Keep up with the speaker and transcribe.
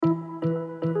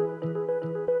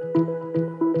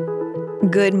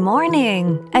Good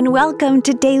morning, and welcome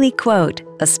to Daily Quote,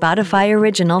 a Spotify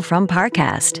original from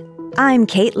Parcast. I'm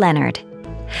Kate Leonard.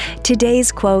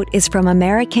 Today's quote is from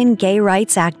American gay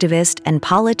rights activist and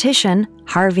politician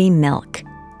Harvey Milk.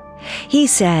 He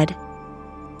said,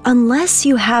 "Unless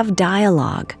you have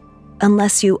dialogue,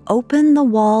 unless you open the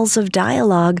walls of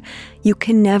dialogue, you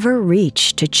can never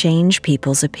reach to change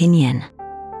people's opinion."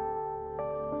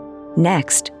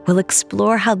 Next, we'll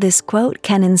explore how this quote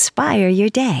can inspire your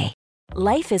day.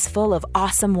 Life is full of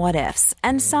awesome what-ifs,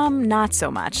 and some not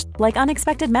so much, like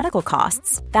unexpected medical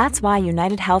costs. That's why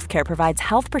United Healthcare provides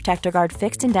Health Protector Guard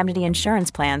fixed indemnity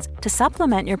insurance plans to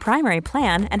supplement your primary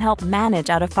plan and help manage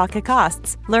out-of-pocket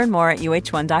costs. Learn more at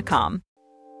uh1.com.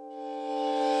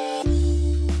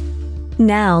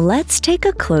 Now let's take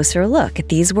a closer look at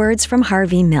these words from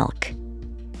Harvey Milk.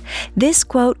 This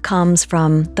quote comes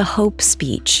from the Hope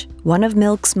Speech, one of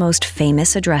Milk's most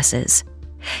famous addresses.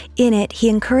 In it, he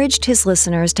encouraged his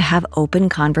listeners to have open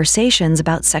conversations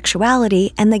about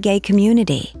sexuality and the gay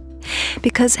community.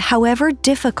 Because however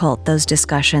difficult those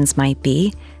discussions might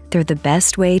be, they're the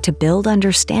best way to build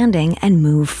understanding and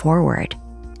move forward.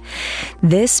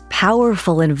 This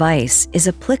powerful advice is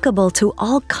applicable to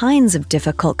all kinds of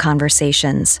difficult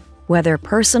conversations, whether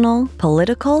personal,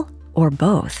 political, or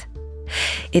both.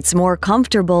 It's more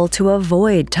comfortable to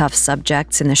avoid tough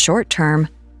subjects in the short term,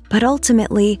 but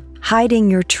ultimately, hiding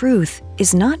your truth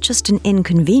is not just an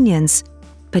inconvenience,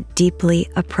 but deeply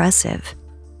oppressive.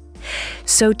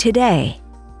 So today,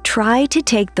 try to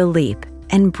take the leap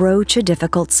and broach a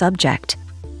difficult subject.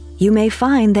 You may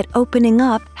find that opening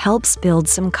up helps build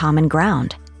some common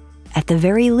ground. At the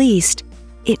very least,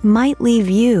 it might leave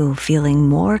you feeling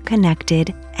more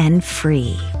connected and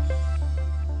free.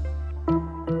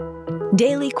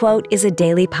 Daily Quote is a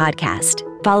daily podcast.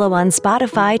 Follow on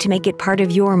Spotify to make it part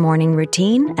of your morning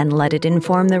routine and let it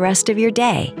inform the rest of your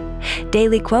day.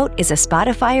 Daily Quote is a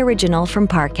Spotify original from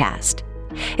Parcast.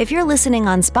 If you're listening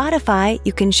on Spotify,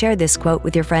 you can share this quote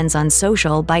with your friends on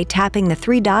social by tapping the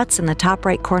 3 dots in the top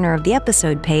right corner of the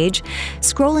episode page,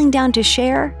 scrolling down to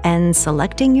share, and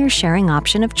selecting your sharing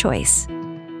option of choice.